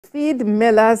feed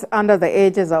millers under the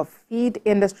aegis of Feed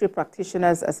Industry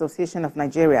Practitioners Association of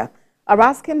Nigeria are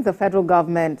asking the federal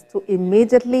government to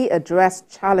immediately address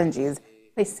challenges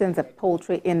facing the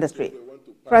poultry industry.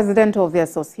 President of the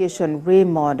association,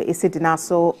 Raymond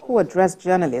Isidinaso, who addressed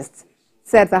journalists,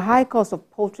 said the high cost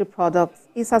of poultry products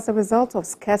is as a result of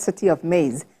scarcity of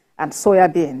maize and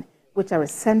soya bean, which are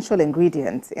essential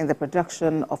ingredients in the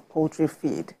production of poultry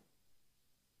feed.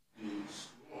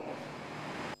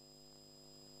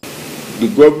 The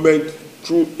government,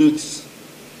 through its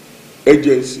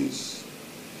agencies,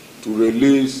 to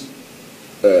release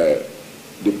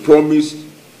the promised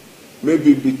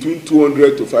maybe between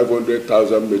 200 to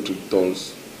 500,000 metric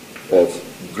tons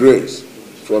of grains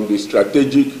from the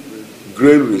strategic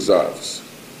grain reserves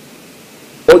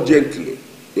urgently,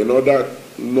 in order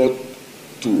not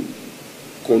to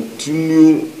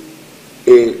continue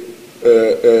a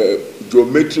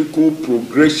geometrical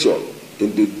progression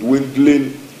in the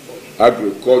dwindling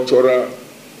agricultural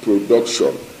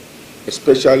production,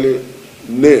 especially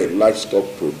livestock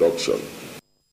production.